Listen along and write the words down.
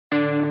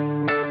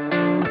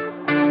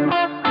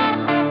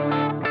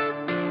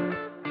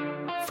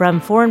From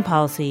Foreign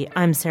Policy,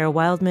 I'm Sarah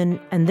Wildman,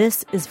 and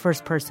this is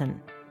First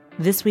Person.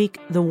 This week,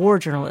 the war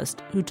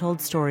journalist who told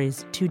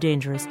stories too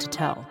dangerous to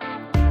tell.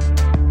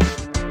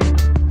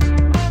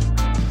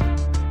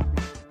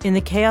 In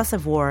the chaos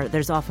of war,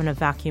 there's often a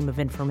vacuum of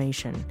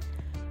information.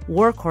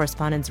 War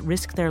correspondents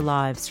risk their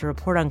lives to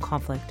report on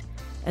conflict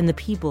and the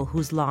people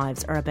whose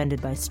lives are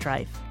upended by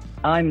strife.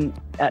 I'm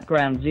at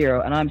ground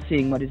zero, and I'm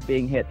seeing what is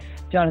being hit.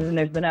 Jonathan,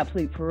 there's been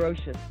absolutely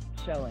ferocious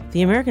shelling.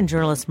 The American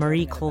journalist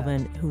Marie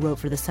Colvin, who wrote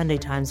for the Sunday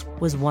Times,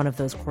 was one of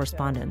those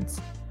correspondents.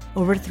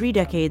 Over 3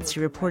 decades, she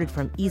reported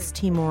from East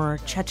Timor,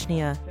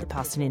 Chechnya, the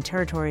Palestinian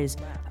territories,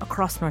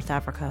 across North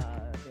Africa,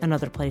 and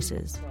other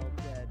places.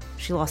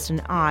 She lost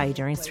an eye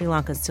during Sri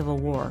Lanka's civil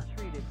war,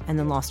 and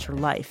then lost her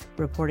life,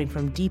 reporting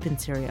from deep in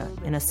Syria,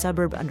 in a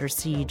suburb under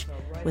siege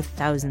with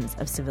thousands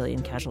of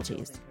civilian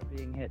casualties.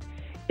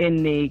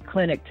 In the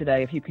clinic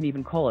today, if you can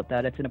even call it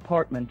that, it's an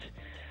apartment.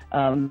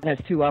 It has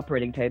 2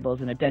 operating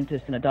tables and a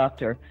dentist and a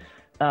doctor.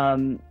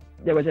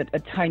 There was a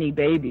tiny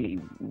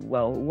baby,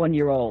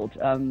 1-year-old,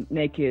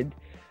 naked,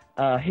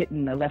 hit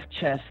in the left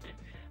chest.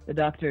 The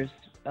doctors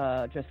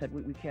just said,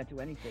 we can't do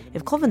anything.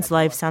 If Colvin's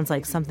life sounds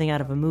like something out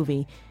of a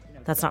movie,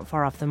 that's not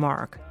far off the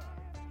mark.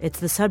 It's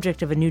the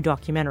subject of a new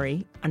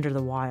documentary, Under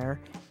the Wire,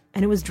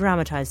 and it was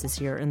dramatized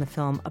this year in the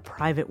film A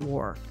Private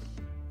War.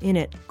 In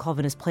it,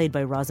 Colvin is played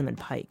by Rosamund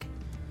Pike.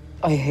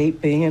 I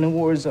hate being in a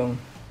war zone,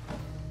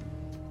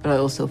 but I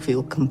also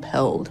feel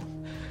compelled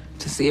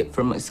to see it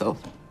for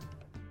myself.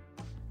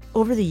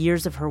 Over the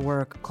years of her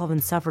work, Colvin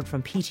suffered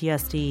from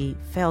PTSD,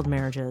 failed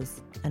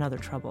marriages, and other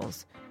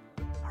troubles.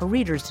 Her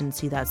readers didn't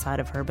see that side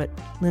of her, but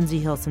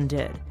Lindsay Hilsum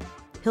did.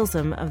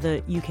 Hilsum, of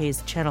the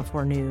UK's Channel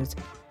 4 News,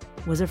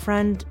 was a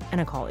friend and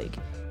a colleague.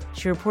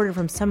 She reported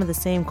from some of the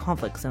same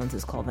conflict zones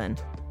as Colvin,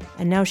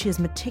 and now she has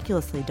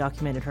meticulously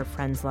documented her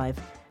friend's life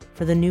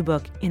for the new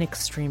book, In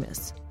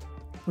Extremis.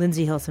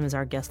 Lindsay Hilsum is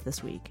our guest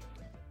this week.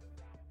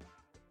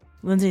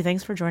 Lindsay,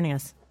 thanks for joining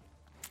us.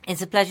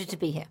 It's a pleasure to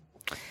be here.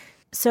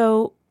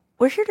 So,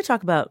 we're here to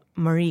talk about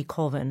Marie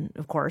Colvin,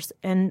 of course,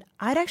 and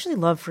I'd actually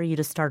love for you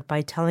to start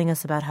by telling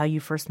us about how you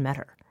first met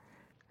her.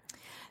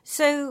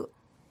 So,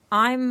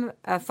 I'm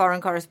a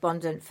foreign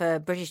correspondent for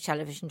British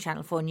television,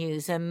 Channel 4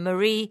 News, and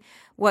Marie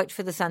worked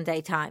for the Sunday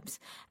Times.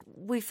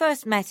 We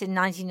first met in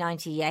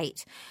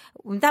 1998.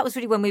 That was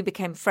really when we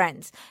became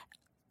friends.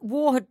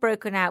 War had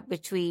broken out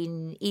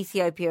between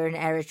Ethiopia and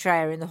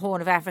Eritrea in the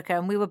Horn of Africa,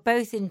 and we were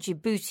both in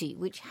Djibouti,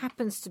 which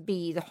happens to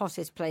be the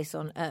hottest place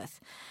on earth.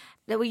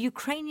 There were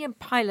Ukrainian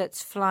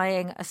pilots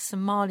flying a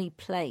Somali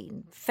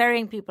plane,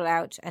 ferrying people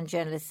out and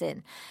journalists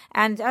in.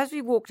 And as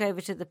we walked over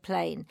to the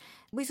plane,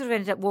 we sort of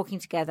ended up walking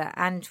together,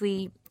 and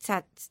we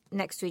sat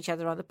next to each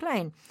other on the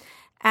plane.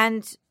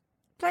 And the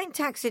plane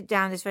taxied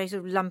down this very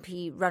sort of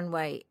lumpy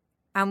runway,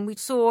 and we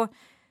saw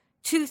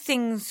 2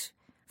 things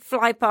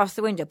fly past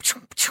the window.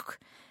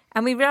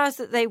 And we realised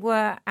that they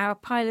were our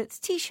pilots'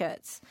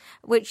 T-shirts,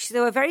 which they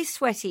were very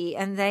sweaty,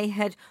 and they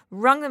had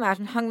wrung them out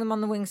and hung them on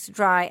the wings to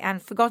dry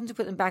and forgotten to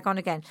put them back on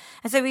again.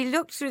 And so we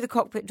looked through the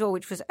cockpit door,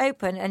 which was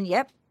open, and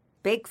yep,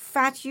 big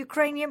fat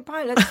Ukrainian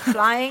pilots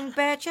flying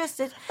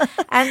bare-chested.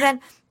 And then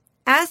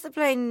as the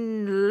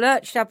plane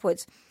lurched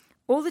upwards,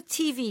 all the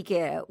TV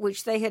gear,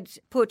 which they had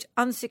put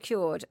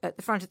unsecured at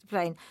the front of the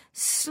plane,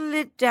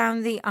 slid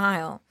down the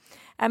aisle.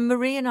 And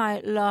Marie and I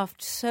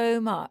laughed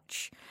so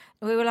much.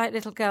 We were like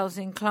little girls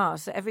in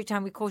class. Every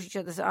time we caught each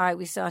other's eye,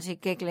 we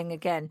started giggling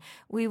again.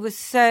 We were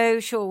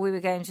so sure we were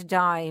going to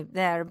die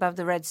there above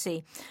the Red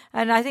Sea.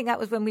 And I think that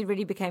was when we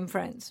really became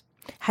friends.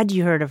 Had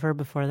you heard of her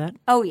before that?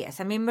 Oh, yes.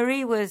 I mean,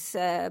 Marie was,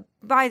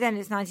 by then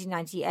it's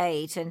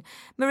 1998, and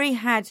Marie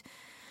had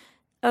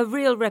a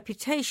real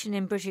reputation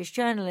in British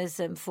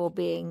journalism for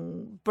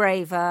being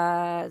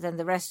braver than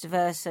the rest of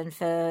us and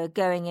for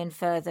going in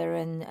further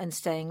and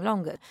staying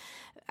longer.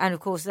 And, of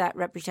course, that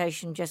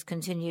reputation just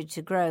continued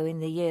to grow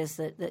in the years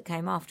that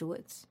came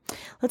afterwards.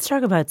 Let's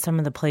talk about some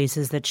of the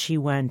places that she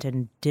went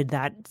and did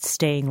that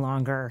staying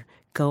longer,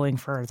 going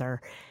further.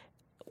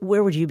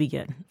 Where would you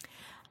begin?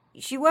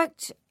 She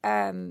worked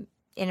in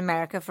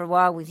America for a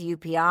while with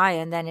UPI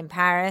and then in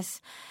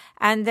Paris.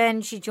 And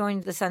then she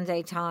joined the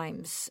Sunday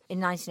Times in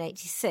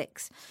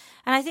 1986.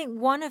 And I think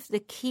one of the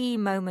key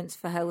moments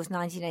for her was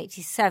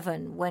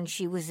 1987 when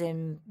she was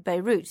in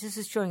Beirut. This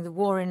was during the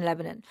war in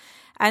Lebanon.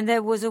 And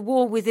there was a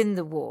war within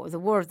the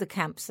war of the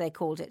camps, they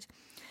called it.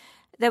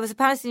 There was a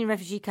Palestinian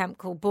refugee camp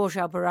called Borj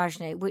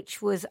al-Barajne,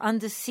 which was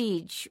under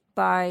siege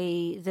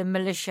by the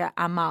militia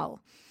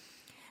Amal.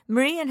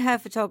 Marie and her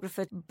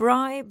photographer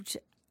bribed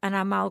an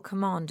Amal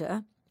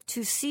commander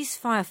to cease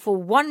fire for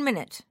 1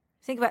 minute.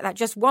 Think about that,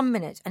 just 1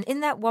 minute. And in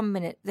that 1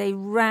 minute, they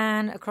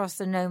ran across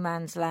the no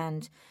man's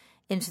land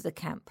into the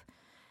camp.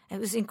 It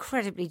was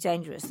incredibly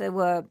dangerous. There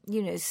were,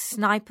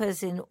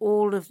 snipers in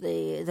all of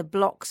the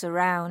blocks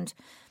around.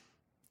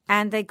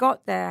 And they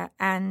got there,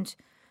 and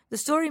the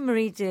story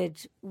Marie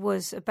did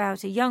was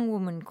about a young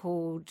woman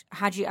called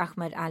Haji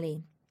Ahmed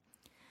Ali.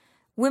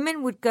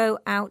 Women would go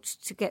out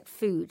to get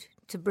food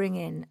to bring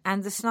in,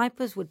 and the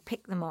snipers would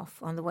pick them off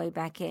on the way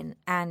back in.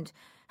 And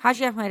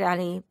Haji Ahmed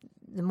Ali,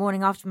 the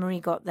morning after Marie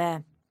got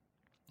there,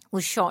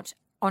 was shot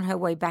on her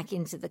way back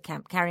into the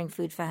camp, carrying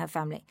food for her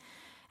family.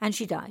 And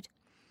she died.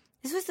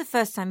 This was the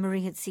first time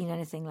Marie had seen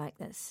anything like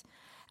this.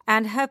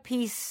 And her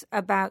piece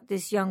about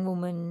this young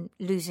woman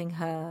losing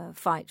her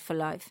fight for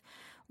life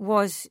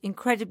was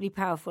incredibly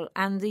powerful.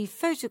 And the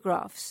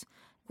photographs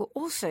were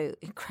also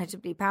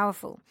incredibly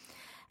powerful.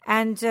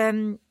 And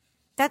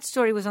that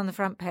story was on the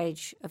front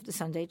page of the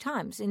Sunday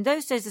Times. In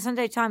those days, the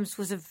Sunday Times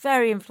was a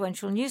very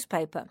influential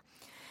newspaper.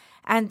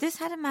 And this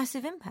had a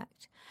massive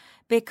impact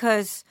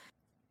because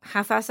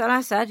Hafez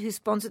al-Assad, who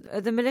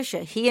sponsored the militia,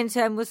 he in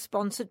turn was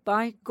sponsored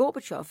by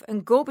Gorbachev.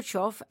 And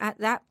Gorbachev, at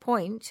that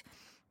point,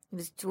 it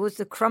was towards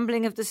the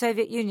crumbling of the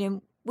Soviet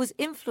Union, was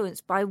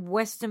influenced by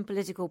Western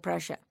political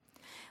pressure.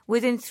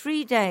 Within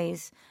 3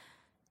 days,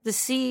 the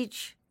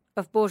siege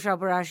of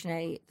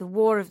Borj-al-Barajneh, the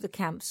war of the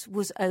camps,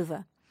 was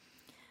over.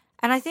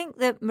 And I think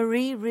that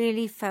Marie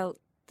really felt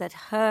that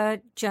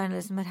her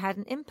journalism had had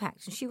an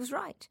impact, and she was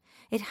right.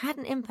 It had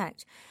an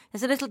impact.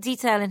 There's a little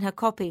detail in her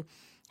copy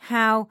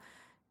how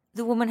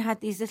the woman had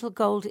these little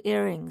gold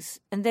earrings,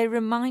 and they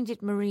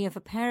reminded Marie of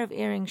a pair of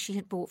earrings she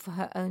had bought for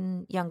her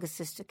own younger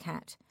sister,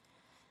 Kat.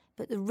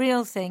 But the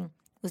real thing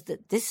was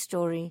that this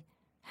story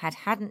had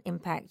had an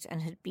impact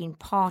and had been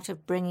part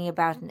of bringing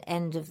about an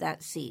end of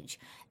that siege.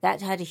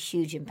 That had a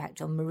huge impact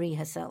on Marie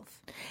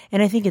herself.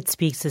 And I think it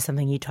speaks to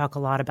something you talk a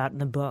lot about in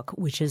the book,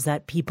 which is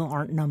that people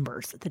aren't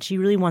numbers, that she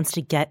really wants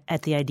to get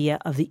at the idea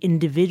of the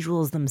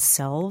individuals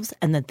themselves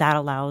and that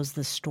allows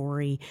the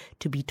story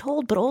to be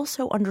told but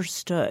also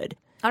understood.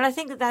 And I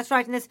think that that's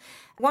right. And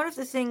one of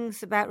the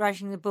things about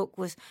writing the book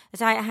was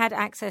that I had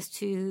access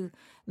to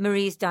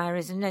Marie's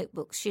diaries and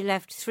notebooks. She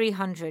left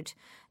 300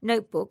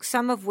 notebooks,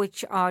 some of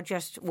which are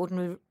just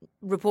ordinary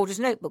reporters'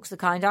 notebooks, the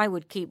kind I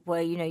would keep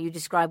where, you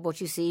describe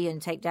what you see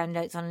and take down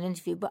notes on an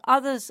interview. But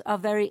others are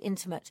very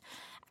intimate.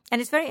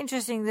 And it's very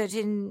interesting that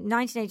in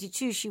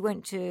 1982, she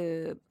went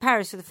to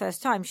Paris for the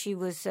first time. She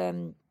was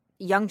a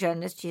young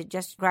journalist. She had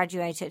just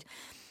graduated.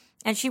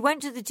 And she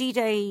went to the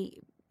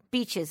D-Day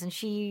beaches and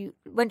she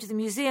went to the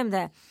museum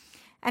there.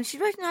 And she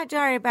wrote in her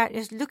diary about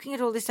just looking at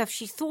all this stuff.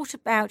 She thought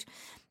about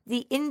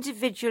the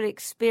individual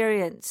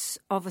experience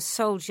of a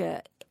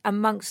soldier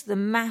amongst the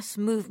mass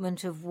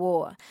movement of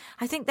war.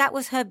 I think that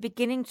was her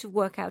beginning to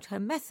work out her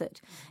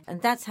method.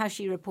 And that's how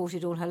she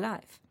reported all her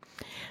life.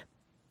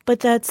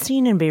 But that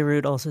scene in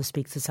Beirut also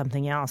speaks to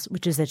something else,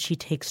 which is that she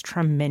takes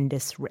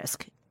tremendous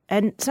risk.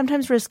 And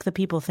sometimes risk that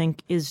people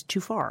think is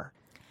too far.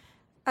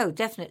 Oh,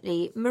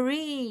 definitely.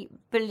 Marie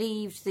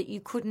believed that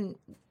you couldn't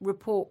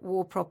report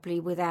war properly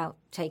without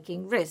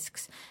taking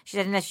risks. She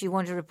said unless you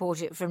want to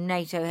report it from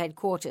NATO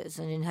headquarters,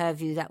 and in her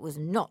view that was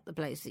not the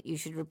place that you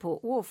should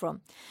report war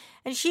from.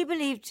 And she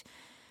believed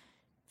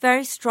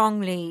very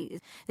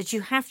strongly that you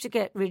have to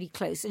get really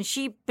close. And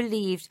she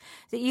believed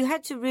that you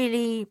had to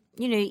really,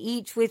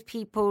 eat with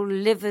people,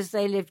 live as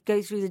they lived, go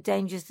through the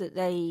dangers that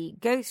they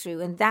go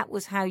through. And that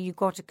was how you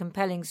got a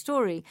compelling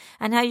story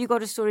and how you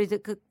got a story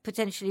that could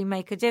potentially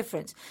make a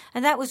difference.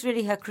 And that was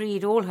really her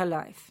creed all her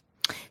life.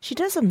 She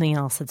does something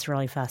else that's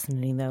really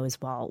fascinating, though, as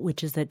well,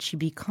 which is that she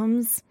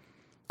becomes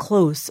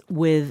close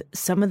with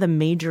some of the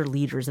major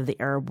leaders of the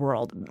Arab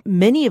world,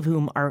 many of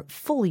whom are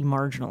fully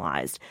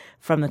marginalized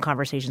from the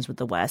conversations with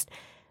the West.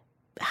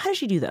 How does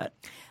she do that?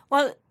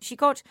 Well, she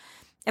got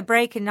a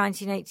break in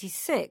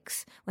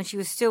 1986 when she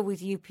was still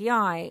with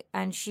UPI,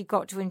 and she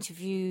got to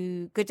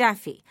interview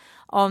Gaddafi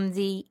on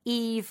the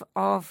eve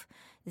of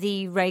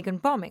the Reagan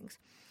bombings.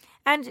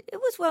 And it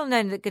was well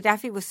known that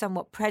Gaddafi was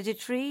somewhat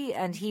predatory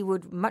and he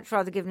would much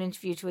rather give an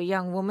interview to a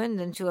young woman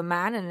than to a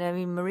man.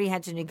 And Marie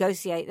had to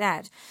negotiate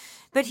that.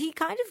 But he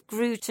kind of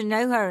grew to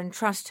know her and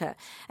trust her.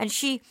 And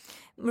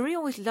Marie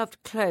always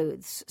loved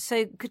clothes.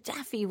 So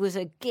Gaddafi was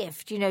a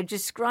gift,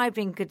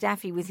 describing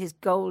Gaddafi with his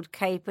gold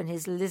cape and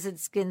his lizard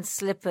skin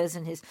slippers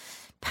and his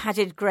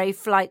padded grey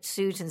flight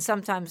suit and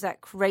sometimes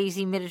that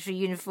crazy military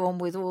uniform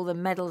with all the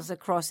medals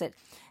across it.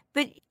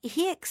 But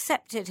he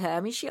accepted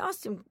her. She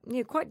asked him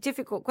quite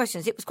difficult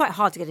questions. It was quite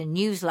hard to get a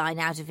news line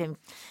out of him.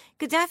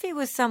 Gaddafi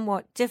was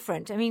somewhat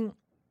different.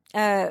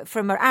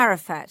 From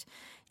Arafat.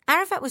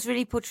 Arafat was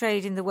really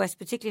portrayed in the West,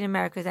 particularly in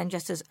America, then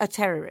just as a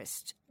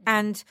terrorist.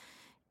 And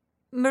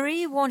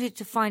Marie wanted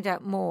to find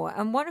out more.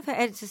 And one of her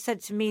editors said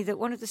to me that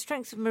one of the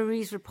strengths of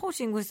Marie's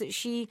reporting was that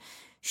she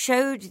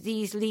showed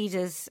these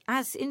leaders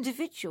as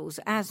individuals,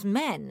 as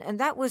men. And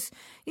that was,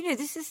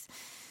 this is...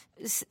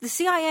 The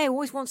CIA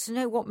always wants to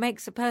know what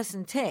makes a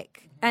person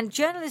tick. And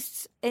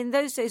journalists in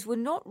those days were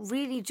not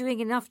really doing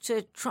enough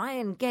to try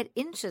and get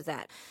into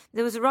that.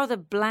 There was a rather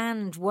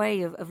bland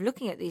way of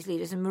looking at these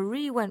leaders. And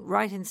Marie went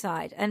right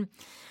inside. And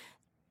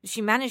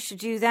she managed to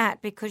do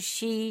that because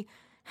she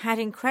had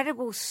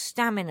incredible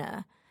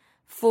stamina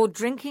for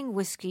drinking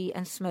whiskey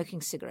and smoking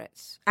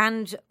cigarettes.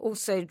 And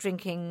also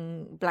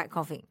drinking black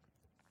coffee.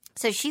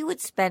 So she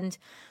would spend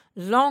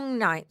long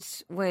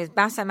nights with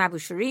Bassam Abu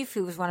Sharif,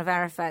 who was one of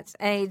Arafat's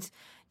aides,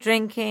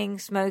 drinking,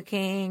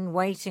 smoking,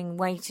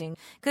 waiting.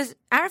 Because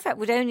Arafat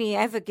would only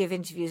ever give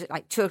interviews at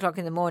like 2 o'clock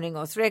in the morning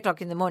or 3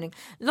 o'clock in the morning.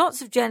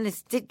 Lots of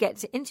journalists did get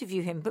to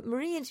interview him, but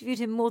Marie interviewed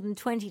him more than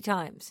 20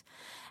 times.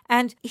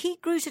 And he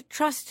grew to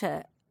trust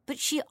her, but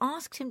she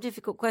asked him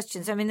difficult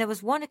questions. I mean, there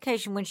was one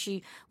occasion when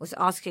she was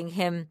asking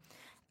him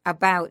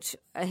about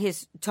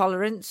his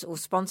tolerance or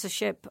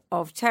sponsorship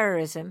of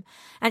terrorism,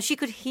 and she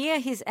could hear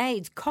his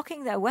aides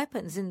cocking their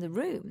weapons in the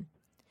room.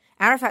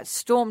 Arafat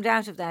stormed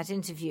out of that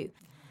interview.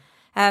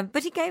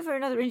 But he gave her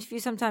another interview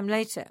sometime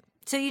later.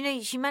 So,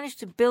 she managed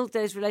to build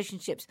those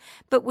relationships,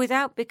 but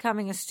without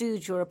becoming a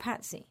stooge or a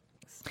patsy.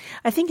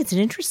 I think it's an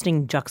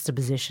interesting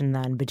juxtaposition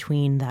then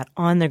between that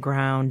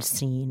on-the-ground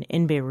scene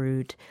in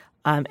Beirut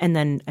and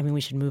then,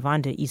 we should move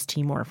on to East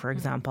Timor, for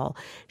example.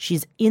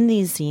 She's in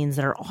these scenes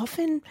that are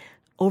often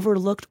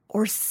overlooked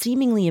or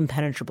seemingly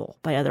impenetrable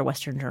by other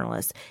Western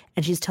journalists.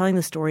 And she's telling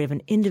the story of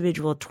an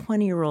individual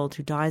 20-year-old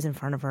who dies in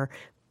front of her,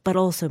 but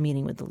also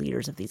meeting with the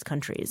leaders of these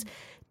countries.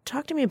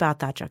 Talk to me about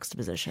that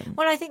juxtaposition.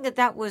 Well, I think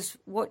that was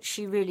what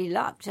she really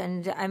loved.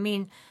 And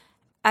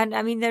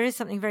there is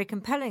something very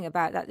compelling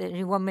about that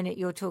in 1 minute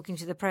you're talking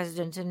to the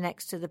president and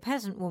next to the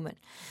peasant woman.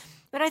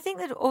 But I think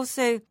that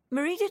also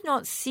Marie did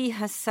not see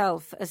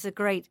herself as a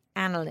great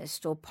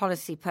analyst or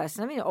policy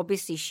person.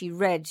 Obviously she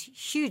read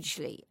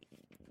hugely.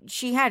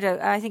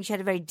 I think she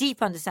had a very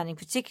deep understanding,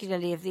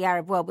 particularly of the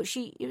Arab world. But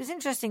it was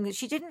interesting that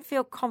she didn't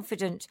feel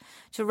confident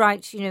to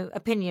write,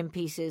 opinion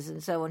pieces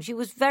and so on. She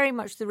was very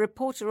much the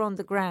reporter on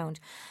the ground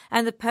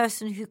and the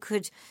person who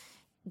could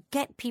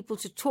get people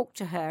to talk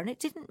to her. And it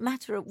didn't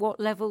matter at what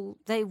level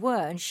they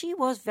were. And she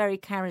was very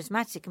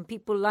charismatic and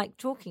people liked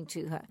talking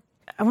to her.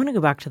 I want to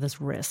go back to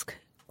this risk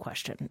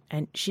question.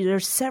 And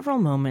there's several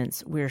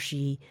moments where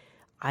she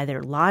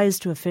either lies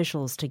to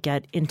officials to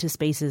get into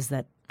spaces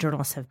that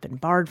journalists have been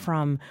barred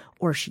from,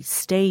 or she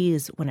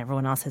stays when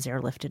everyone else has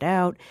airlifted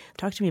out.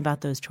 Talk to me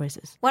about those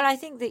choices. Well, I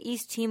think that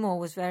East Timor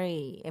was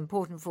very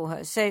important for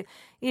her. So,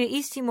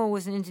 East Timor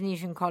was an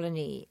Indonesian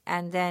colony.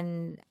 And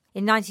then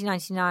in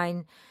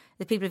 1999,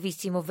 the people of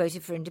East Timor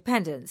voted for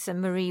independence.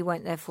 And Marie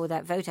went there for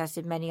that vote, as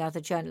did many other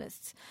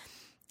journalists.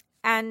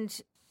 And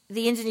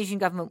the Indonesian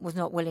government was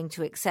not willing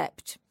to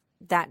accept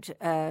that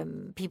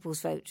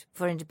people's vote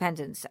for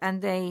independence.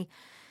 And they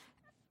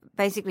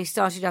basically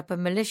started up a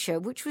militia,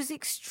 which was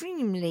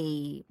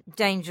extremely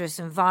dangerous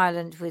and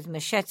violent, with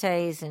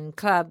machetes and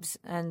clubs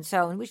and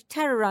so on, which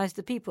terrorized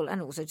the people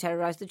and also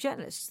terrorized the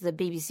journalists. The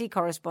BBC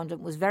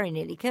correspondent was very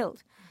nearly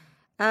killed.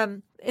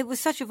 It was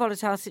such a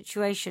volatile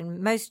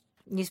situation. Most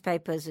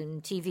newspapers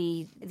and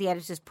TV, the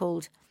editors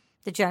pulled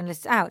the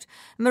journalists out.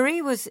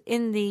 Marie was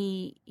in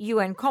the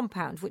UN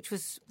compound, which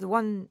was the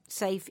one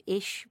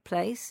safe-ish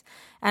place,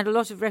 and a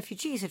lot of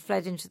refugees had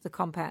fled into the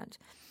compound.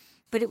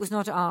 But it was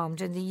not armed,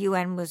 and the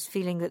UN was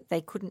feeling that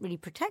they couldn't really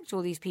protect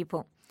all these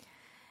people.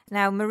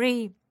 Now,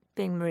 Marie,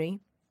 being Marie,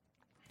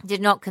 did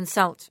not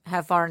consult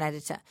her foreign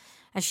editor.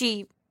 And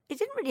it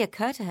didn't really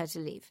occur to her to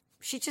leave.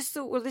 She just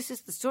thought, well, this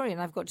is the story and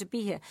I've got to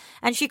be here.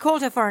 And she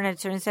called her foreign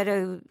editor and said,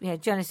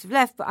 journalists have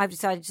left, but I've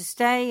decided to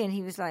stay. And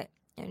he was like,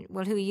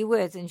 well, who are you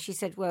with? And she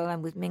said, well,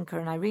 I'm with Minka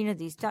and Irina,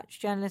 these Dutch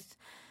journalists.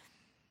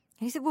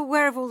 And he said, well,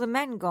 where have all the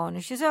men gone?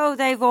 And she says,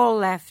 they've all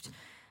left.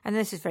 And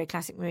this is very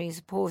classic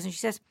Marie's pause. And she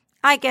says,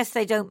 I guess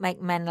they don't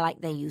make men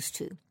like they used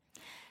to.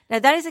 Now,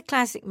 that is a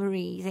classic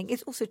Marie thing.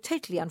 It's also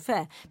totally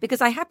unfair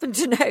because I happen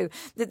to know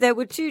that there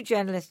were 2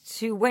 journalists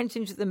who went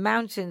into the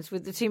mountains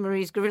with the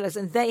Timorese guerrillas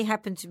and they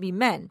happened to be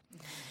men.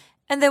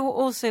 And there were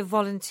also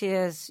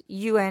volunteers,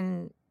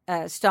 UN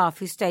staff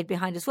who stayed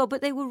behind as well,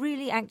 but they were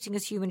really acting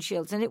as human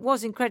shields. And it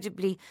was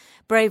incredibly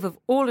brave of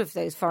all of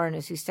those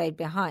foreigners who stayed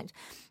behind.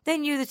 They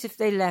knew that if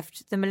they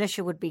left, the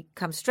militia would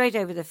come straight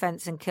over the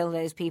fence and kill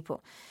those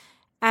people.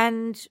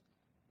 And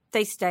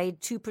they stayed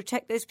to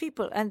protect those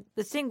people. And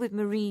the thing with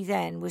Marie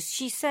then was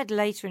she said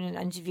later in an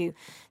interview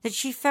that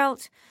she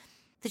felt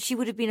that she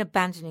would have been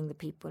abandoning the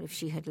people if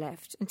she had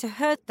left. And to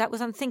her, that was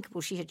unthinkable.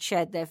 She had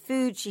shared their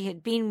food. She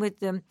had been with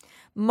them.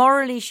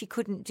 Morally, she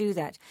couldn't do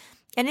that.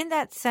 And in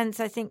that sense,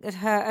 I think that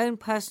her own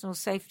personal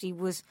safety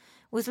was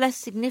less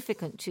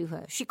significant to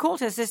her. She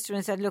called her sister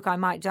and said, look, I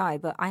might die,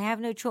 but I have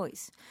no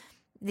choice.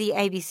 The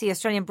ABC,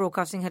 Australian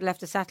Broadcasting, had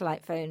left a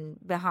satellite phone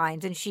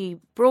behind and she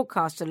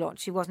broadcast a lot.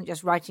 She wasn't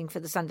just writing for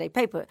the Sunday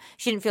paper.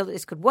 She didn't feel that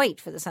this could wait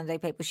for the Sunday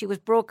paper. She was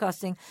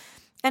broadcasting.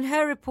 And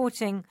her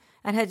reporting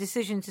and her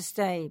decision to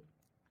stay,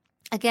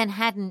 again,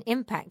 had an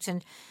impact.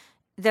 And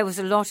there was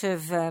a lot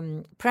of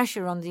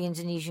pressure on the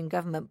Indonesian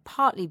government,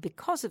 partly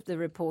because of the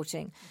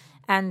reporting.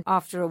 And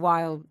after a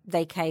while,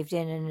 they caved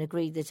in and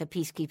agreed that a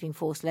peacekeeping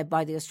force led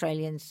by the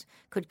Australians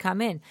could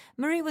come in.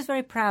 Marie was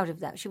very proud of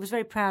that. She was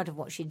very proud of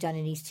what she'd done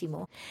in East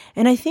Timor.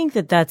 And I think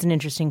that that's an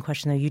interesting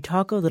question, though. You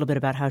talk a little bit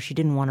about how she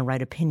didn't want to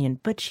write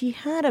opinion, but she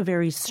had a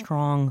very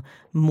strong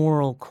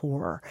moral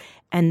core,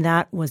 and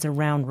that was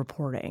around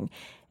reporting.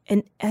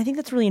 And I think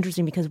that's really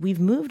interesting because we've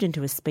moved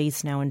into a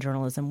space now in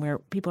journalism where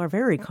people are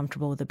very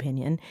comfortable with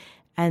opinion,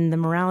 and the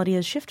morality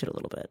has shifted a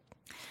little bit.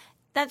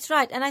 That's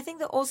right. And I think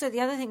that also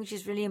the other thing which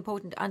is really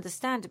important to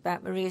understand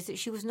about Marie is that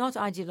she was not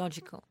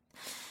ideological.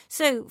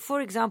 So,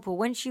 for example,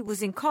 when she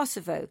was in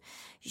Kosovo,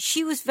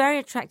 she was very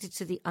attracted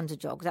to the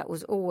underdog. That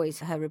was always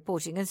her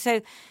reporting. And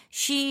so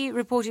she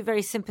reported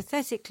very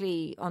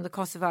sympathetically on the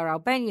Kosovar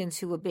Albanians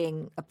who were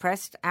being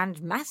oppressed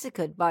and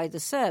massacred by the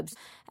Serbs.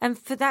 And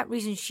for that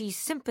reason, she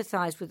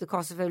sympathized with the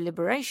Kosovo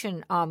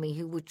Liberation Army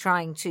who were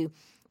trying to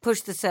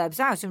push the Serbs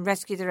out and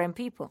rescue their own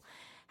people.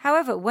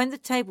 However, when the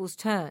tables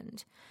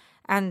turned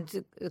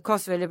and the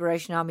Kosovo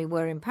Liberation Army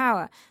were in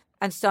power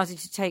and started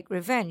to take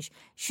revenge,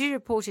 she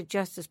reported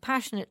just as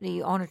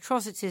passionately on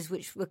atrocities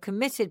which were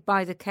committed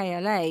by the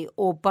KLA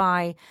or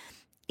by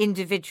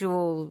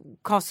individual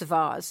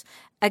Kosovars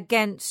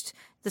against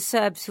the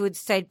Serbs who had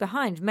stayed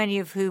behind, many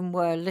of whom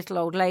were little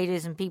old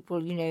ladies and people,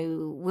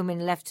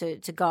 women left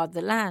to guard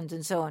the land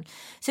and so on.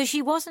 So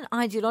she wasn't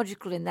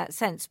ideological in that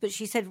sense, but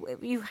she said,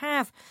 you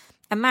have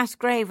a mass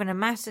grave and a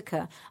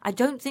massacre. I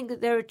don't think that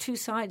there are two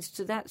sides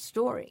to that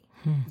story.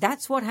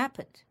 That's what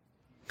happened.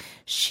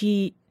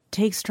 She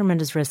takes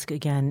tremendous risk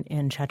again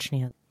in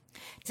Chechnya.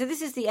 So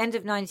this is the end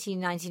of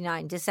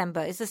 1999,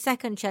 December. It's the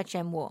Second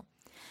Chechen War.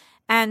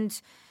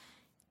 And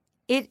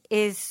it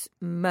is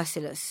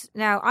merciless.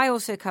 Now, I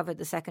also covered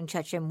the Second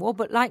Chechen War,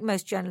 but like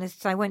most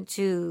journalists, I went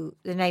to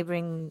the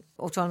neighboring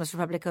Autonomous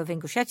Republic of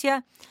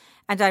Ingushetia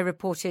and I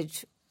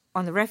reported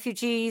on the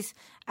refugees.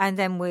 And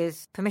then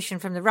with permission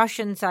from the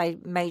Russians, I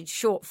made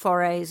short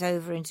forays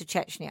over into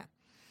Chechnya.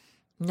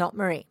 Not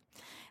Marie.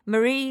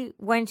 Marie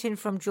went in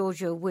from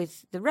Georgia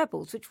with the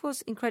rebels, which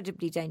was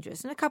incredibly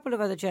dangerous. And a couple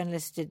of other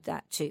journalists did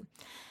that too.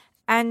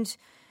 And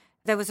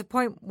there was a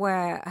point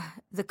where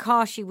the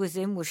car she was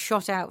in was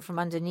shot out from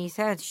underneath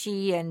her.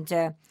 She and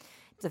the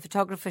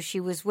photographer she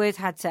was with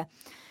had to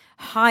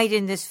hide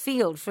in this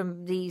field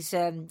from these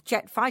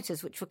jet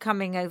fighters which were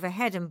coming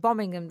overhead and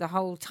bombing them the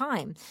whole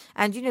time.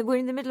 And, we're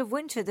in the middle of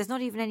winter. There's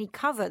not even any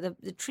cover.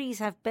 The trees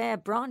have bare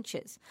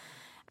branches.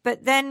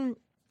 But then,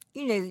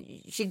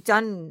 she'd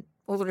done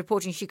all the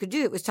reporting she could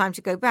do. It was time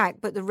to go back,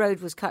 but the road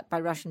was cut by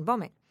Russian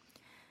bombing.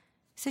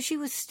 So she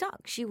was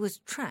stuck. She was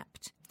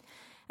trapped.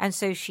 And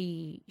so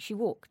she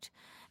walked.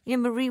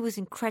 Marie was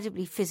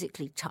incredibly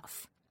physically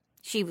tough.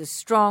 She was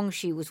strong,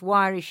 she was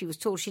wiry, she was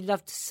tall, she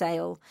loved to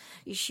sail.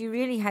 She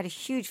really had a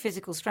huge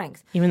physical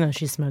strength. Even though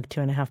she smoked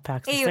 2.5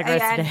 packs of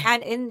cigarettes a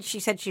day. And she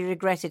said she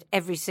regretted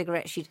every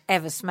cigarette she'd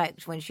ever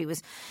smoked when she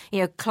was,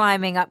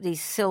 climbing up these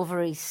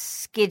silvery,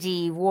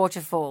 skiddy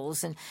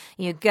waterfalls and,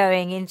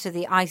 going into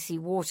the icy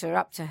water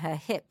up to her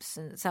hips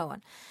and so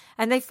on.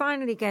 And they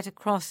finally get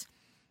across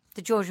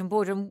the Georgian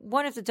border. And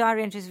one of the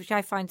diary entries which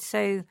I find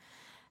so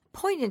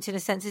poignant in a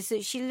sense is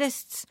that she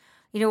lists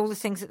all the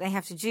things that they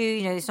have to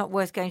do. It's not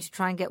worth going to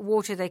try and get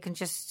water. They can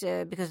just,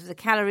 because of the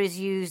calories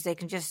used, they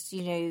can just,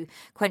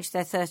 quench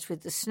their thirst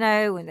with the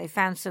snow. And they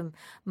found some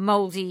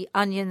mouldy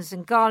onions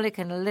and garlic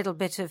and a little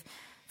bit of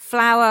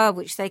flour,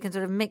 which they can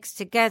sort of mix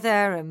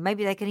together. And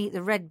maybe they can eat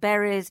the red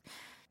berries.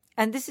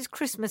 And this is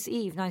Christmas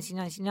Eve,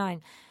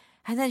 1999.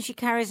 And then she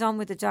carries on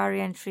with the diary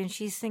entry and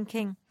she's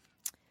thinking,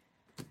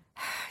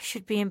 I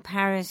should be in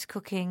Paris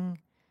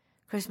cooking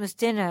Christmas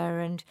dinner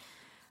and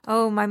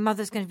oh, my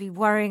mother's going to be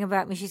worrying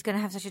about me. She's going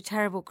to have such a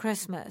terrible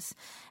Christmas.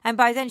 And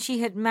by then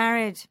she had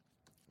married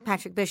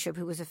Patrick Bishop,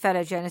 who was a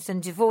fellow journalist,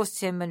 and divorced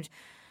him and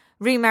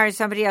remarried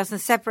somebody else and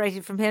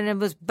separated from him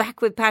and was back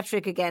with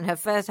Patrick again, her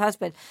first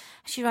husband.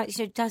 She writes,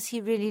 does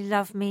he really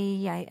love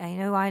me? I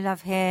know I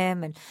love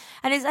him. And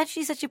it's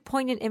actually such a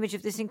poignant image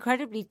of this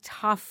incredibly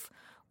tough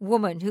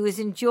woman who has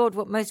endured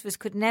what most of us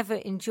could never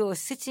endure,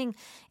 sitting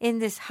in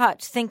this hut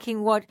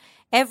thinking what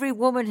every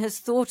woman has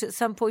thought at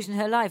some point in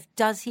her life,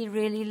 does he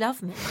really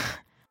love me?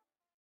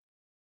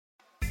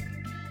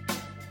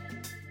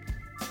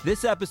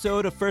 This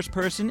episode of First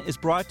Person is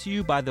brought to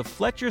you by the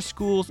Fletcher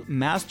School's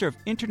Master of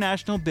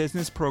International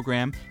Business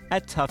program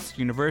at Tufts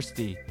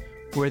University,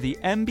 where the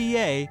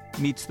MBA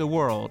meets the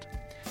world.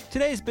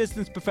 Today's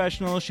business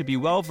professionals should be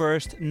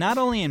well-versed not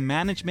only in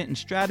management and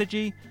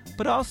strategy,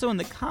 but also in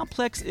the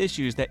complex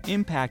issues that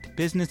impact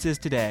businesses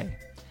today.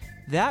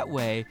 That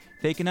way,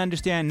 they can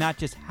understand not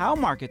just how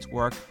markets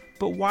work,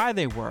 but why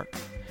they work.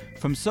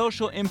 From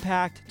social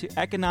impact to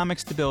economic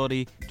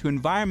stability to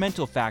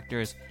environmental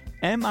factors,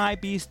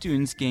 MIB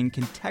students gain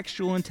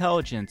contextual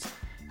intelligence,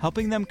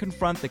 helping them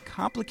confront the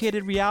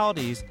complicated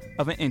realities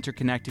of an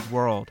interconnected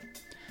world.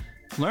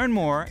 Learn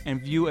more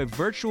and view a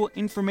virtual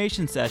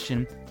information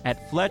session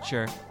at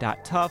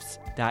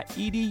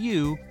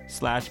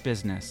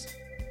fletcher.tufts.edu/business.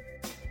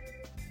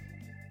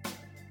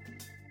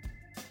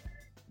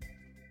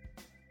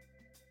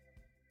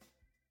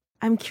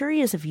 I'm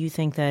curious if you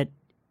think that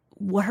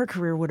what her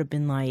career would have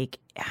been like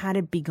had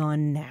it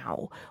begun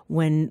now,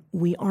 when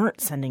we aren't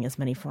sending as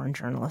many foreign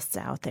journalists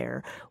out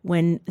there,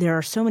 when there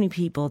are so many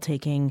people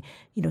taking,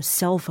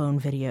 cell phone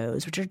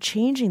videos, which are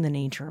changing the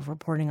nature of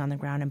reporting on the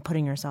ground and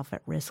putting yourself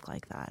at risk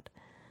like that.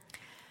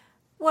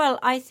 Well,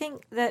 I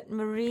think that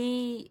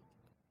Marie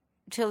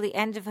till the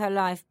end of her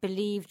life,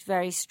 believed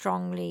very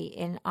strongly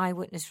in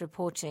eyewitness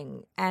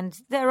reporting.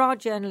 And there are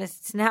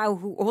journalists now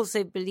who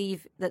also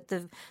believe that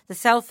the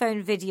cell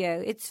phone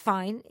video, it's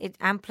fine. It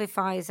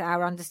amplifies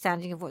our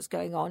understanding of what's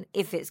going on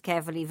if it's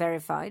carefully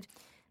verified.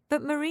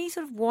 But Marie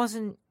sort of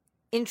wasn't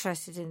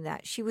interested in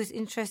that. She was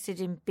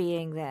interested in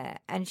being there.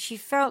 And she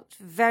felt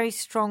very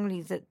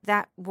strongly that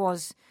that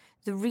was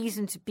the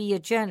reason to be a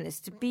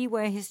journalist, to be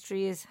where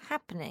history is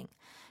happening,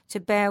 to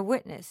bear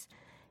witness.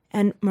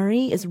 And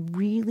Marie is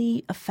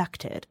really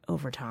affected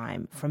over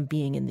time from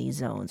being in these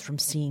zones, from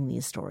seeing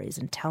these stories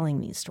and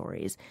telling these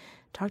stories.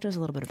 Talk to us a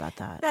little bit about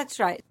that. That's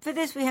right. For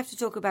this, we have to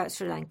talk about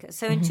Sri Lanka.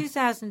 So in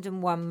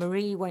 2001,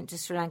 Marie went to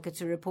Sri Lanka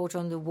to report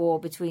on the war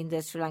between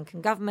the Sri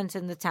Lankan government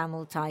and the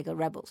Tamil Tiger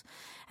rebels.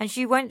 And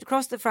she went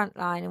across the front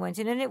line and went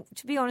in. And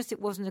to be honest, it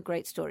wasn't a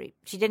great story.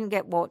 She didn't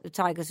get what the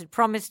Tigers had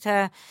promised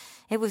her.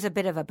 It was a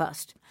bit of a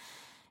bust.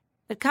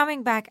 But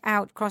coming back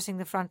out, crossing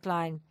the front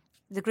line,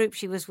 the group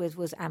she was with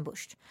was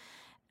ambushed.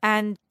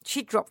 And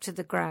she dropped to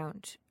the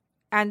ground.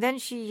 And then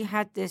she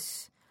had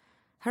this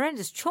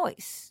horrendous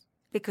choice,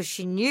 because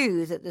she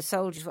knew that the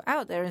soldiers were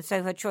out there, and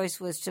so her choice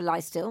was to lie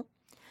still,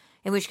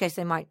 in which case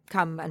they might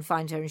come and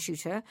find her and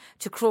shoot her,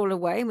 to crawl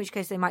away, in which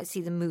case they might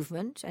see the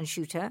movement and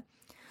shoot her,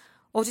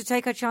 or to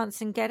take her chance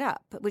and get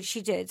up, which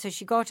she did. So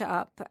she got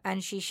up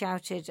and she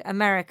shouted,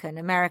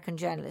 American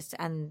journalist,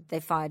 and they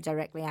fired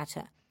directly at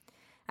her.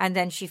 And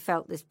then she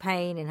felt this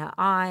pain in her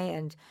eye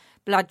and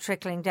blood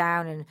trickling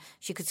down, and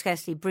she could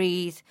scarcely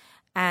breathe,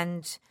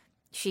 and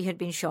she had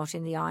been shot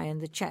in the eye and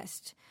the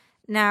chest.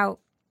 Now,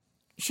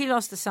 she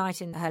lost the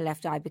sight in her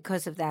left eye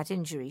because of that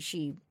injury.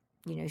 She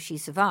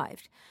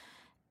survived.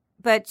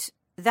 But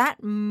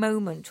that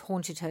moment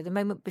haunted her, the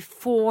moment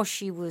before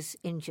she was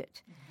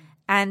injured. Mm-hmm.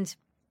 And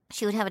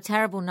she would have a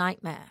terrible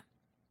nightmare.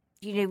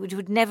 It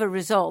would never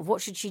resolve.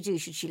 What should she do?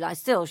 Should she lie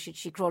still? Should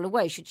she crawl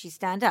away? Should she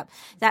stand up?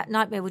 That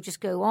nightmare would just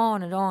go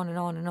on and on and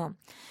on and on.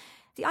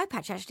 The eye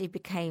patch actually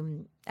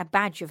became a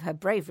badge of her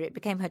bravery. It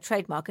became her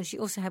trademark, and she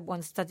also had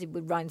one studded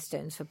with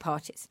rhinestones for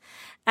parties.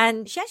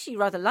 And she actually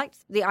rather liked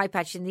the eye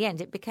patch in the end.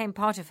 It became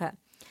part of her.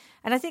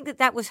 And I think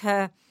that was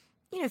her,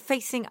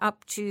 facing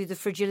up to the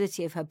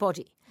fragility of her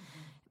body. Mm-hmm.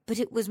 But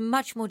it was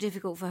much more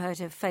difficult for her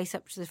to face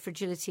up to the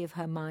fragility of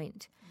her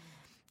mind. Mm-hmm.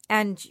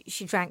 And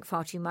she drank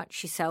far too much.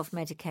 She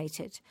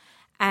self-medicated.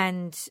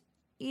 And,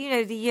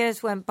 the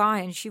years went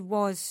by, and she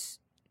was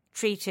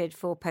treated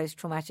for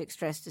post-traumatic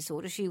stress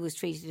disorder. She was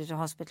treated at a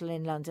hospital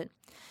in London.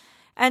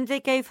 And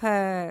they gave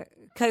her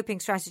coping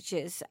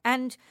strategies.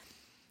 And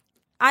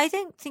I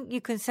don't think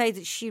you can say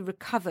that she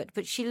recovered,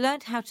 but she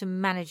learned how to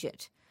manage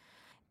it.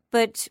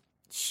 But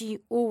she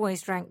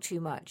always drank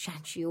too much,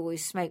 and she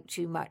always smoked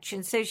too much.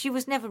 And so she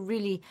was never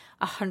really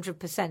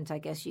 100%, I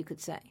guess you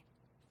could say.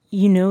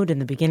 You note in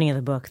the beginning of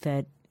the book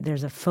that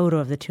there's a photo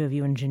of the two of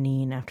you and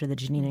Jenin after the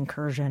Jenin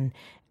incursion,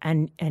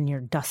 and you're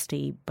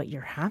dusty, but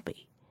you're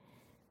happy.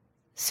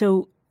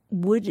 So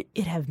would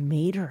it have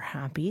made her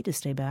happy to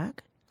stay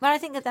back? Well, I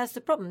think that's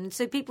the problem.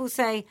 So people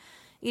say,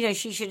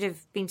 she should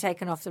have been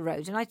taken off the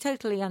road. And I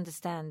totally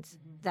understand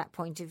that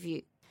point of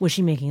view. Was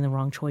she making the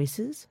wrong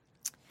choices?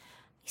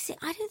 You see,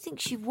 I don't think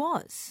she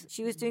was.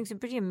 She was doing some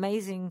pretty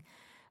amazing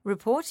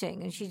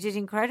reporting, and she did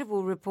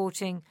incredible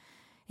reporting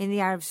in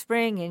the Arab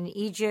Spring, in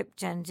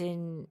Egypt, and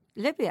in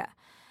Libya.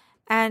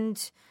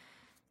 And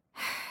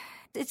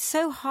it's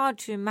so hard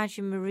to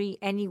imagine Marie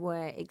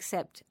anywhere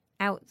except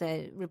out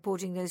there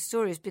reporting those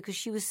stories, because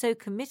she was so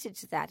committed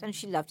to that, and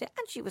she loved it,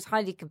 and she was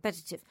highly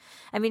competitive.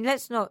 I mean,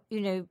 let's not,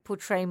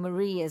 portray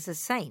Marie as a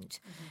saint.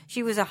 Mm-hmm.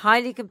 She was a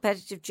highly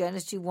competitive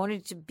journalist who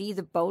wanted to be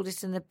the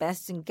boldest and the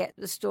best and get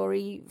the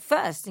story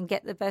first and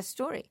get the best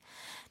story.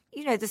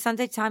 The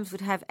Sunday Times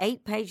would have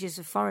 8 pages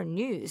of foreign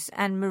news,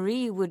 and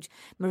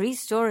Marie's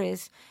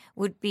stories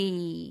would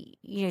be,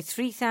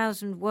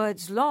 3,000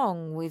 words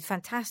long with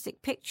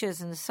fantastic pictures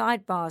and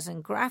sidebars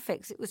and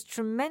graphics. It was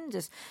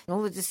tremendous.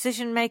 All the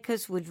decision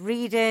makers would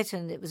read it,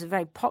 and it was a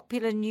very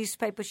popular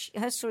newspaper.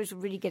 Her stories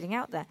were really getting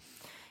out there.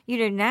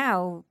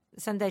 Now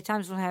Sunday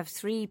Times will have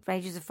 3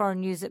 pages of foreign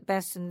news at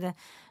best, and the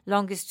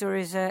longest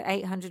stories are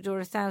 800 or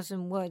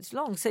 1,000 words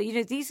long. So,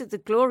 these are the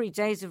glory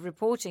days of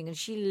reporting, and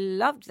she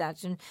loved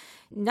that, and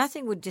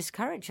nothing would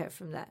discourage her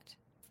from that.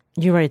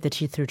 You're right that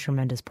she threw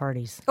tremendous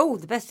parties. Oh,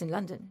 the best in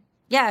London.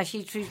 Yeah,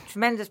 she threw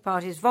tremendous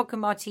parties, vodka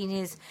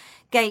martinis,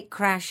 gate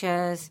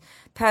crashers,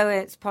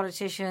 poets,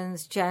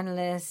 politicians,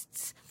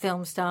 journalists,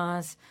 film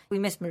stars. We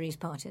miss Marie's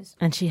parties.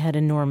 And she had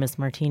enormous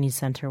martinis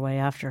sent her way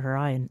after her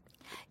eye.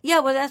 Yeah,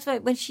 well, that's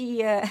right. When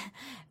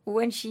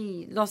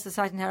she lost the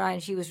sight in her eye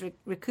and she was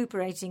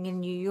recuperating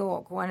in New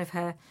York, one of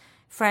her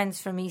friends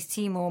from East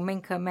Timor,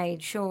 Minka,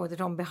 made sure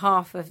that on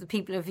behalf of the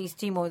people of East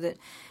Timor that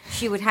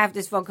she would have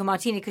this vodka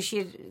martini, because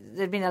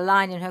there'd been a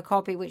line in her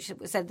copy which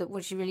said that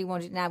what she really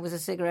wanted now was a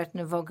cigarette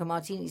and a vodka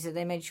martini, so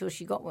they made sure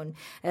she got one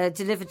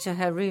delivered to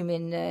her room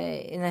in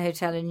the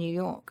hotel in New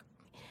York.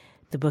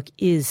 The book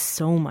is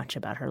so much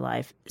about her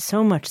life,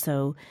 so much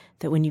so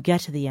that when you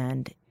get to the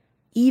end,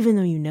 even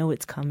though you know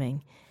it's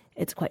coming,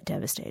 it's quite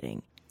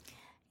devastating.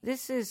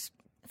 This is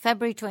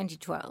February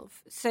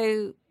 2012.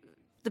 So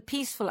the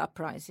peaceful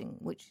uprising,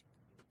 which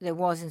there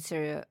was in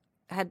Syria,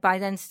 had by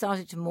then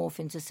started to morph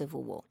into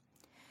civil war.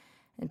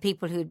 And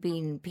people who had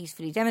been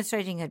peacefully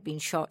demonstrating had been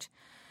shot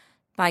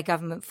by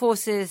government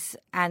forces,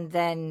 and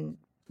then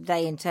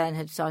they in turn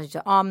had started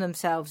to arm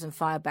themselves and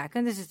fire back.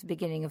 And this is the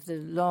beginning of the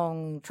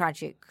long,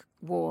 tragic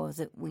war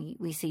that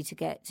we see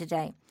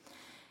today.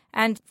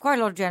 And quite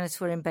a lot of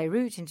journalists were in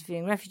Beirut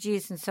interviewing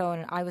refugees and so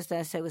on. I was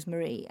there, so was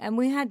Marie. And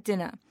we had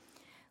dinner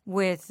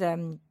with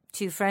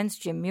two friends,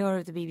 Jim Muir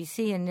of the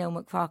BBC and Neil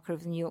McFarquhar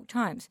of the New York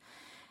Times.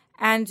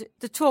 And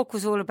the talk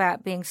was all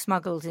about being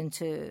smuggled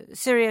into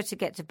Syria to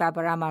get to Bab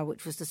al-Ammar,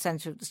 which was the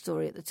centre of the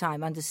story at the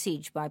time, under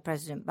siege by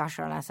President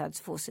Bashar al-Assad's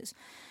forces.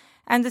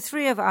 And the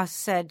three of us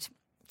said,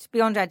 it's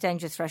beyond our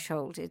danger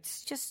threshold.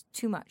 It's just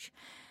too much.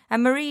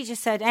 And Marie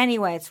just said,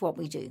 anyway, it's what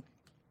we do.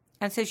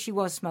 And so she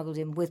was smuggled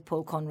in with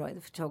Paul Conroy, the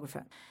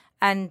photographer.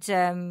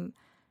 And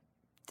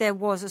there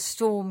was a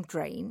storm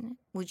drain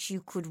which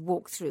you could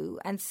walk through,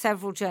 and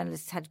several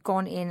journalists had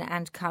gone in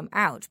and come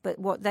out. But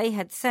what they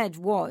had said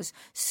was,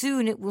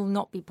 soon it will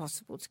not be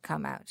possible to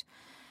come out.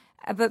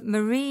 But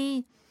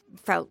Marie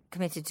felt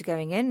committed to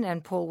going in,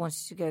 and Paul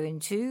wanted to go in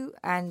too,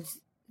 and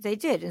they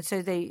did. And so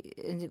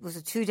and it was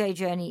a 2-day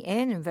journey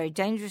in and very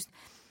dangerous.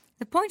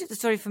 The point of the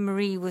story for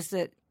Marie was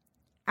that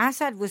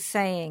Assad was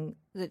saying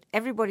that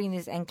everybody in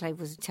his enclave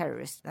was a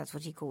terrorist. That's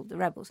what he called the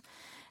rebels.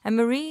 And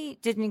Marie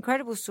did an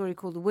incredible story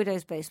called The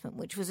Widow's Basement,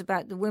 which was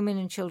about the women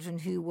and children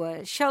who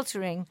were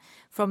sheltering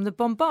from the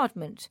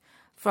bombardment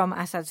from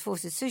Assad's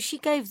forces. So she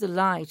gave the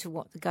lie to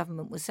what the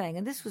government was saying,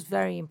 and this was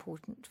very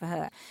important for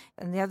her.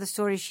 And the other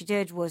story she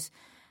did was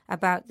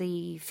about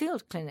the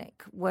field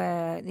clinic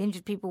where the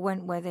injured people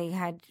went, where they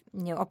had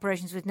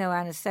operations with no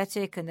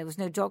anaesthetic and there was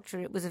no doctor.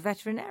 It was a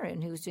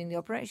veterinarian who was doing the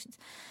operations.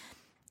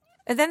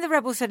 And then the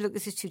rebels said, look,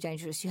 this is too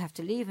dangerous. You have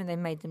to leave. And they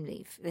made them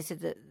leave. They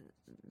said that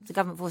the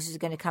government forces are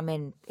going to come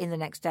in the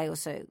next day or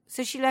so.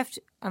 So she left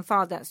and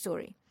filed that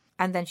story.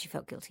 And then she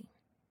felt guilty.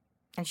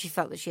 And she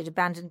felt that she had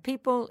abandoned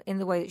people in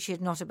the way that she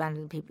had not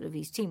abandoned the people of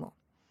East Timor.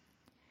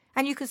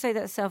 And you could say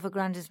that's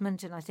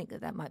self-aggrandizement, and I think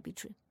that might be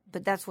true.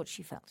 But that's what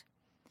she felt.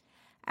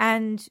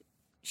 And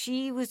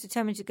she was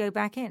determined to go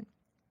back in.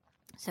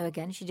 So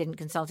again, she didn't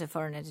consult her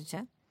foreign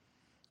editor.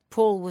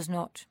 Paul was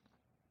not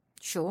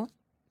sure,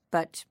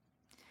 but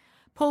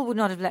Paul would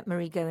not have let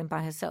Marie go in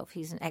by herself.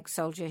 He's an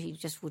ex-soldier. He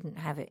just wouldn't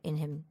have it in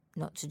him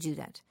not to do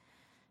that.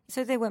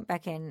 So they went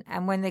back in.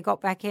 And when they got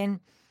back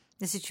in,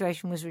 the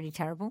situation was really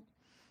terrible.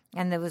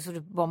 And there was sort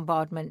of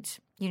bombardment,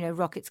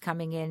 rockets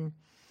coming in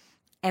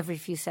every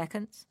few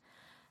seconds.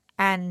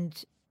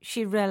 And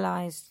she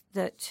realized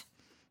that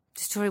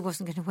the story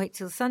wasn't going to wait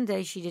till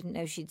Sunday. She didn't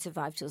know she'd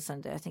survive till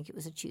Sunday. I think it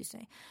was a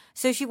Tuesday.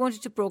 So she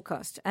wanted to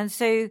broadcast. And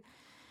so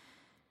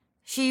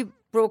she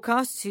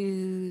broadcast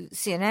to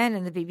CNN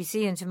and the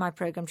BBC and to my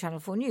program, Channel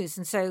 4 News.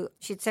 And so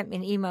she'd sent me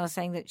an email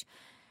saying that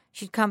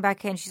she'd come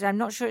back in. She said, I'm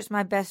not sure it's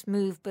my best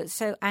move, but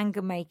so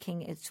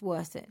anger-making, it's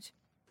worth it.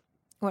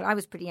 Well, I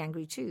was pretty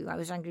angry too. I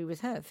was angry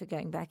with her for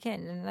going back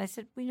in. And I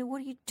said,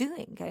 what are you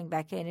doing going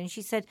back in? And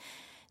she said,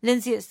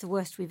 Lindsay, it's the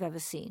worst we've ever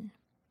seen.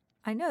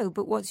 I know,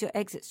 but what's your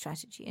exit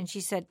strategy? And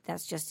she said,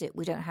 that's just it.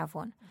 We don't have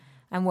one.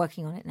 I'm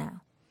working on it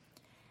now.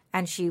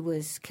 And she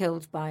was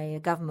killed by a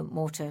government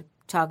mortar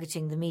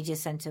targeting the media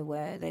centre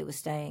where they were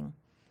staying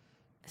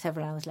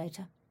several hours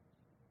later.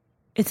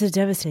 It's a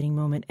devastating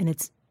moment, and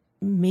it's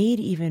made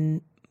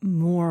even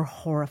more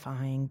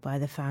horrifying by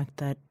the fact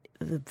that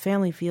the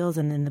family feels,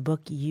 and in the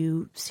book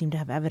you seem to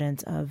have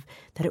evidence of,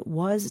 that it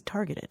was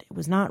targeted. It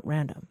was not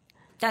random.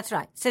 That's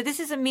right. So this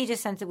is a media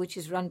centre which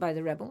is run by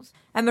the rebels.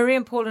 And Marie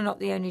and Paul are not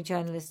the only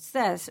journalists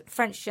there.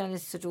 French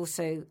journalists had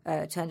also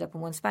turned up,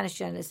 and one Spanish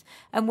journalist.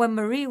 And when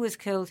Marie was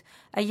killed,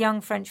 a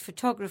young French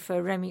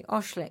photographer, Rémi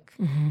Ochlik,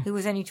 who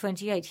was only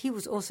 28, he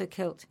was also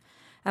killed.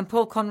 And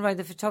Paul Conroy,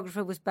 the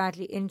photographer, was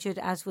badly injured,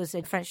 as was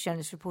a French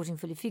journalist reporting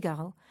for Le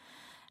Figaro.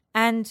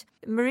 And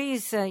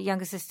Marie's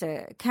younger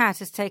sister, Kat,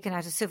 has taken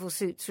out a civil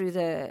suit with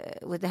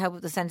the help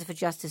of the Centre for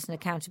Justice and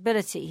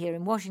Accountability here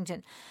in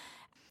Washington.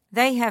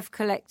 They have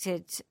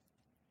collected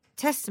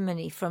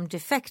testimony from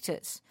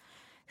defectors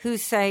who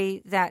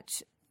say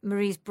that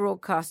Marie's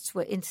broadcasts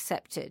were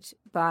intercepted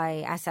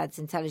by Assad's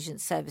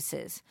intelligence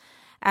services,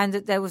 and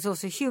that there was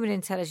also human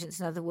intelligence,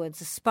 in other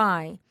words, a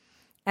spy,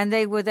 and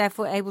they were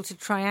therefore able to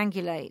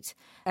triangulate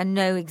and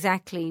know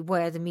exactly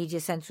where the media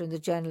centre and the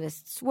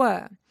journalists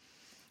were.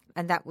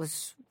 And that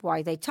was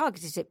why they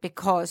targeted it,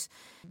 because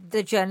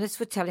the journalists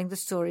were telling the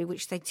story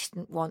which they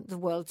didn't want the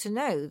world to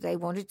know. They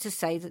wanted to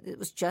say that it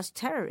was just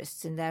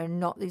terrorists in there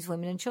and not these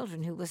women and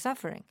children who were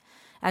suffering,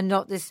 and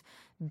not this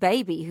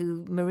baby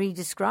who Marie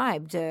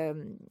described, a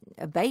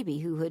baby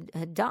who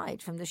had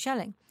died from the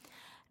shelling.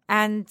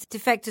 And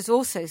defectors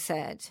also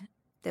said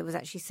there was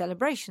actually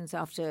celebrations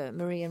after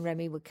Marie and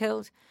Remy were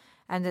killed,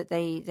 and that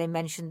they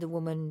mentioned the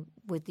woman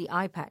with the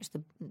eye patch,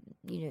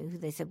 who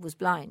they said was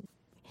blind.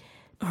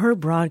 Her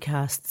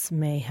broadcasts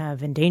may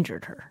have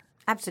endangered her.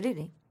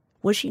 Absolutely.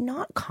 Was she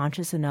not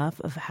conscious enough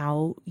of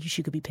how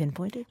she could be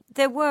pinpointed?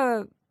 There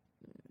were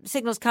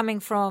signals coming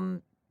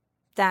from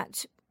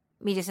that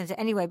media centre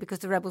anyway because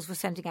the rebels were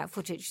sending out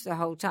footage the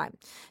whole time.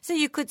 So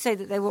you could say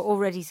that they were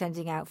already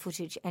sending out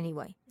footage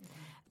anyway.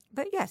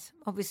 But yes,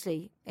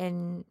 obviously,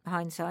 in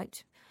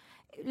hindsight,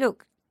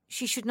 look,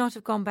 she should not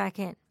have gone back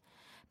in.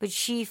 But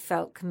she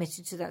felt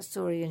committed to that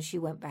story and she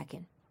went back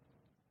in.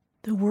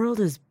 The world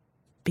has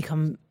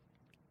become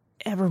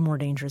ever more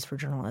dangerous for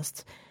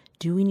journalists.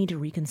 Do we need to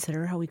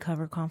reconsider how we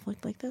cover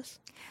conflict like this?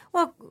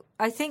 Well,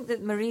 I think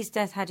that Marie's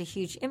death had a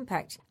huge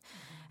impact.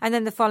 And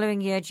then the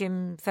following year,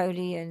 Jim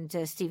Foley and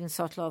Stephen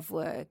Sotlov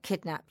were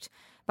kidnapped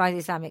by the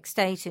Islamic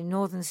State in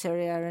northern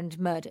Syria and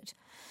murdered.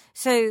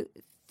 So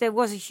there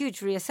was a huge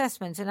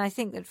reassessment. And I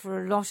think that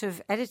for a lot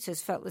of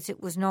editors felt that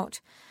it was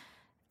not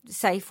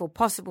safe or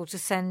possible to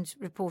send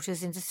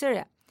reporters into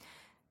Syria.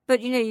 But,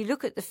 you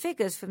look at the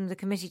figures from the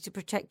Committee to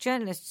Protect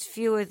Journalists,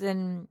 fewer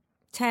than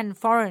 10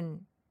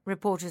 foreign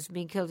reporters have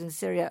been killed in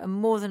Syria and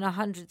more than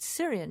 100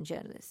 Syrian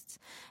journalists.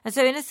 And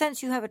so in a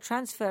sense you have a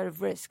transfer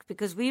of risk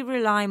because we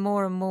rely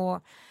more and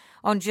more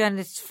on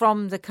journalists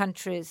from the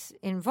countries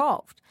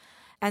involved.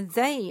 And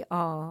they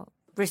are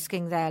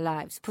risking their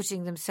lives,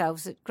 putting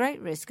themselves at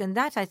great risk. And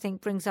that, I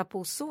think, brings up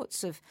all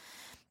sorts of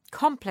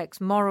complex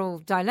moral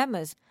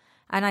dilemmas.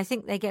 And I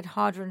think they get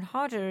harder and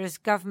harder as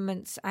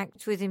governments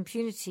act with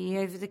impunity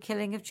over the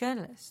killing of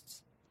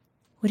journalists.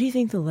 What do you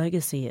think the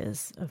legacy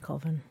is of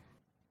Colvin?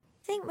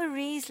 I think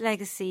Marie's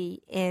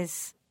legacy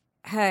is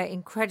her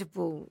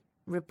incredible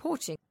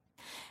reporting.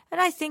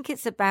 And I think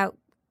it's about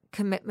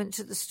commitment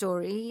to the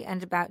story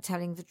and about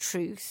telling the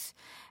truth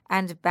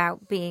and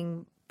about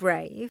being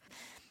brave.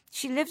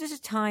 She lived at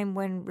a time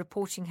when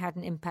reporting had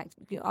an impact,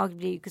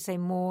 arguably you could say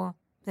more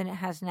than it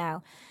has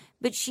now.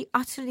 But she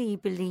utterly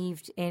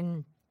believed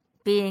in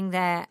being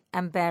there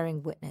and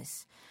bearing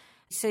witness.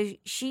 So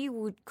she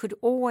could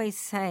always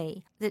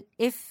say that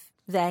if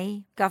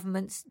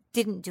governments,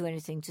 didn't do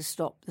anything to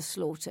stop the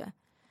slaughter,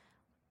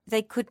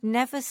 they could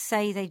never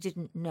say they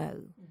didn't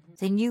know. Mm-hmm.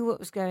 They knew what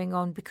was going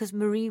on because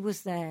Marie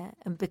was there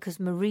and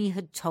because Marie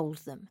had told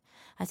them.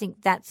 I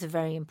think that's a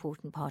very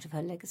important part of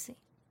her legacy.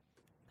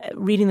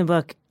 Reading the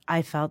book,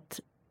 I felt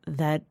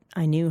that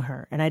I knew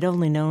her, and I'd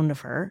only known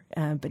of her,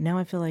 but now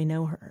I feel I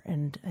know her,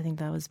 and I think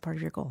that was part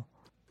of your goal.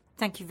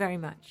 Thank you very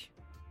much.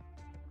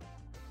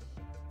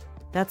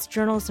 That's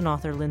journalist and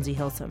author Lindsay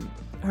Hilsum.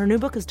 Her new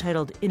book is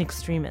titled In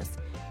Extremis,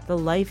 The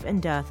Life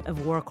and Death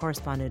of War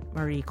Correspondent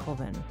Marie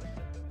Colvin.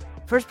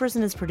 First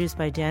Person is produced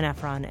by Dan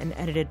Efron and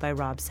edited by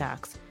Rob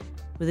Sachs,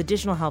 with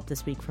additional help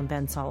this week from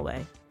Ben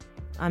Soloway.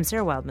 I'm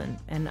Sarah Wildman,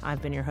 and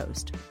I've been your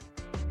host.